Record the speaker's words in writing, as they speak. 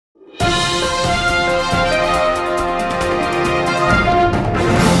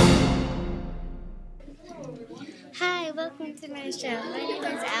show. My name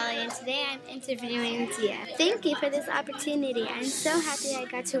is Allie, and today I'm interviewing Zia. Thank you for this opportunity. I'm so happy I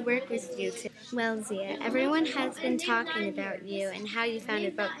got to work with you today. Well, Zia, everyone has been talking about you and how you found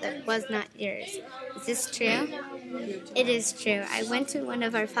a boat that was not yours. Is this true? It is true. I went to one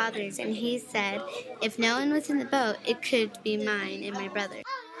of our fathers, and he said if no one was in the boat, it could be mine and my brother.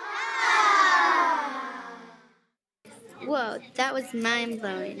 Whoa, that was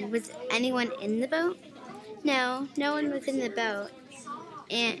mind-blowing. Was anyone in the boat? No, no one was in the boat.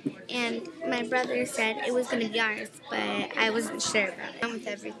 And my brother said it was going to be ours, but I wasn't sure about it. Done with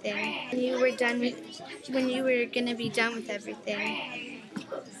everything. When you were going to be done with everything.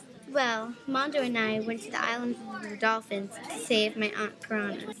 Well, Mondo and I went to the islands of the dolphins to save my Aunt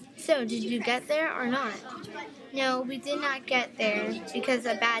Piranha. So, did you get there or not? No, we did not get there because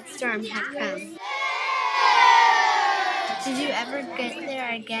a bad storm had come. Did you ever get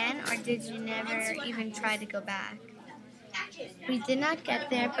there again, or did you never even try to go back? We did not get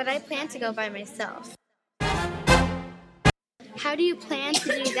there, but I plan to go by myself. How do you plan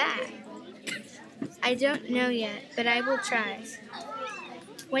to do that? I don't know yet, but I will try.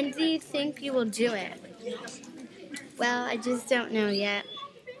 When do you think you will do it? Well, I just don't know yet.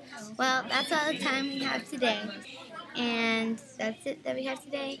 Well, that's all the time we have today. And that's it that we have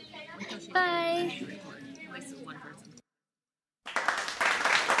today. Bye!